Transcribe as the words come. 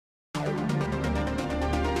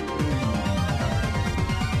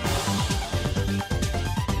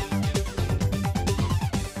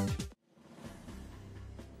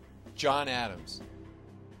John Adams,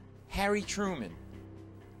 Harry Truman,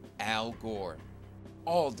 Al Gore.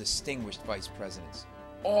 All distinguished vice presidents,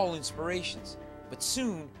 all inspirations. But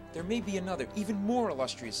soon, there may be another, even more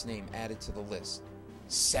illustrious name added to the list.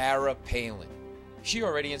 Sarah Palin. She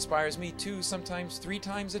already inspires me 2, sometimes 3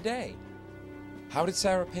 times a day. How did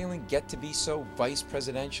Sarah Palin get to be so vice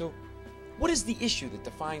presidential? What is the issue that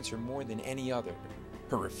defines her more than any other?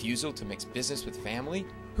 Her refusal to mix business with family?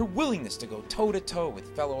 Her willingness to go toe-to-toe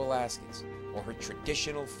with fellow Alaskans? Or her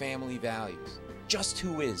traditional family values? Just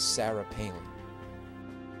who is Sarah Palin?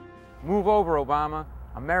 Move over, Obama.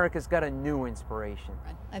 America's got a new inspiration.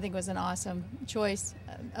 I think it was an awesome choice.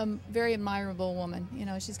 A very admirable woman. You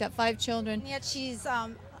know, she's got 5 children. Yet she's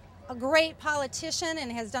a great politician and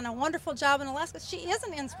has done a wonderful job in Alaska. She is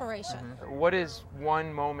an inspiration. What is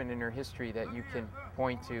one moment in her history that you can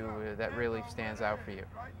point to that really stands out for you?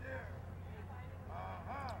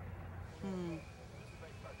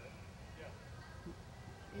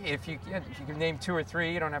 If you can name 2 or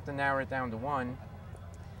 3, you don't have to narrow it down to one.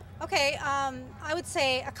 Okay, I would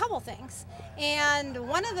say a couple things. And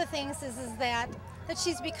one of the things is that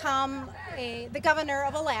she's become the governor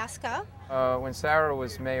of Alaska. When Sarah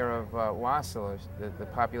was mayor of Wasilla, the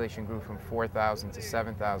population grew from 4,000 to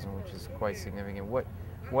 7,000, which is quite significant.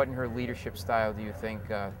 What in her leadership style do you think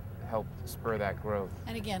helped spur that growth?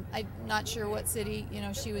 And again, I'm not sure what city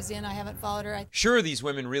she was in. I haven't followed her. Sure, these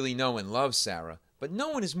women really know and love Sarah, but no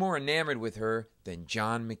one is more enamored with her than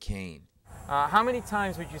John McCain. How many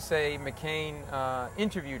times would you say McCain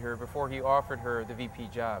interviewed her before he offered her the VP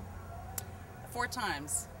job? 4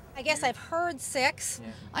 times. I guess I've heard 6.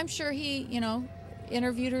 Yeah. I'm sure he,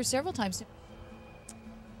 interviewed her several times.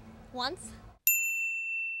 Once?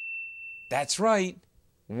 That's right,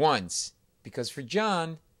 once. Because for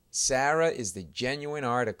John, Sarah is the genuine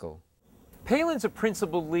article. Palin's a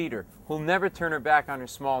principled leader who'll never turn her back on her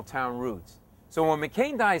small-town roots. So when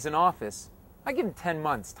McCain dies in office, I give him 10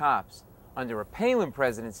 months tops. Under a Palin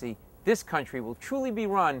presidency, this country will truly be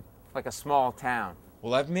run like a small town.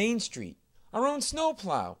 We'll have Main Street, our own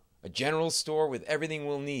snowplow, a general store with everything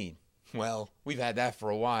we'll need. Well, we've had that for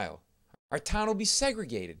a while. Our town will be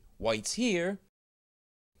segregated. Whites here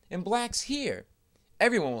and blacks here.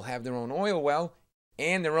 Everyone will have their own oil well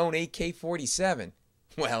and their own AK-47.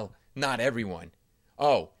 Well, not everyone.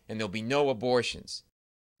 Oh, and there'll be no abortions.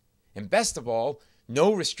 And best of all,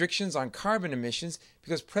 no restrictions on carbon emissions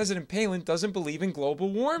because President Palin doesn't believe in global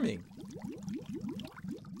warming.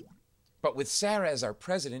 But with Sarah as our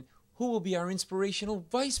president, who will be our inspirational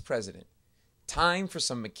vice president? Time for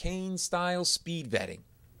some McCain-style speed vetting.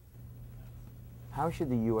 How should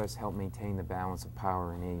the U.S. help maintain the balance of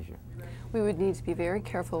power in Asia? We would need to be very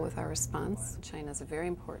careful with our response. China is a very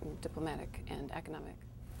important diplomatic and economic.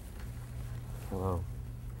 Hello.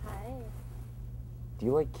 Hi. Do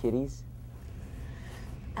you like kitties?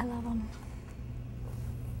 I love them.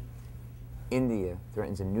 India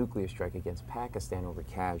threatens a nuclear strike against Pakistan over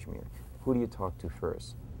Kashmir. Who do you talk to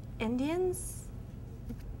first? Indians?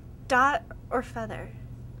 Dot or feather?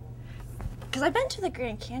 Because I've been to the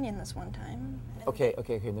Grand Canyon this one time. Okay,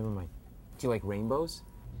 never mind. Do you like rainbows?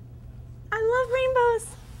 I love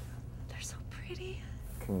rainbows. They're so pretty.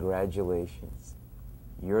 Congratulations.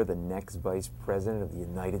 You're the next vice president of the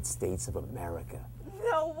United States of America.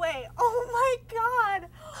 No way. Oh my God.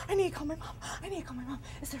 I need to call my mom.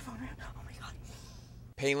 Is their phone around? Oh my God.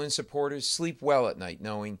 Palin supporters sleep well at night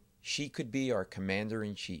knowing she could be our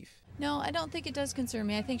commander-in-chief. No, I don't think it does concern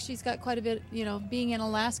me. I think she's got quite a bit, being in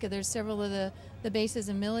Alaska, there's several of the bases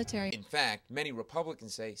and military. In fact, many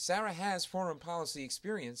Republicans say Sarah has foreign policy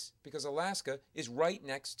experience because Alaska is right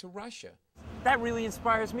next to Russia. That really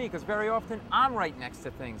inspires me because very often I'm right next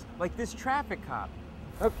to things, like this traffic cop.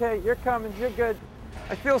 Okay, you're coming, you're good.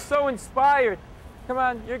 I feel so inspired. Come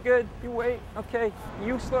on, you're good. You wait. Okay,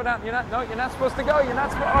 you slow down. You're not supposed to go. You're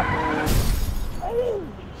not supposed. Oh,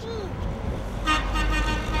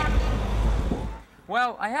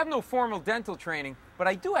 well, I have no formal dental training, but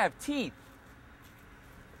I do have teeth.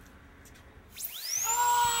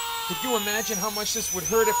 Could you imagine how much this would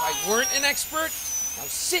hurt if I weren't an expert? Now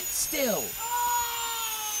sit still.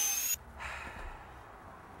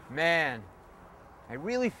 Man, I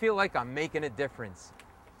really feel like I'm making a difference.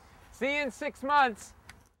 See you in 6 months.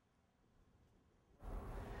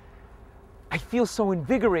 I feel so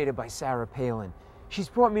invigorated by Sarah Palin. She's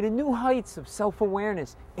brought me to new heights of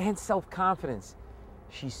self-awareness and self-confidence.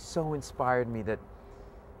 She's so inspired me that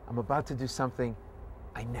I'm about to do something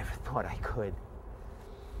I never thought I could.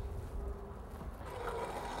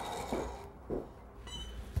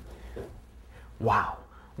 Wow,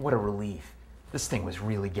 what a relief. This thing was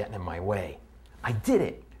really getting in my way. I did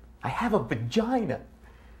it. I have a vagina.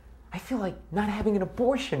 I feel like not having an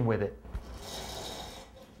abortion with it.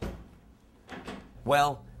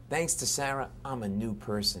 Well, thanks to Sarah, I'm a new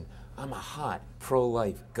person. I'm a hot,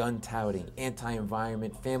 pro-life, gun-touting,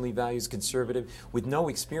 anti-environment, family values conservative with no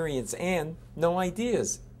experience and no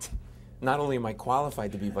ideas. Not only am I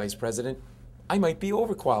qualified to be vice president, I might be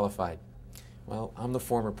overqualified. Well, I'm the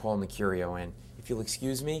former Paul Mecurio, and if you'll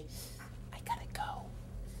excuse me,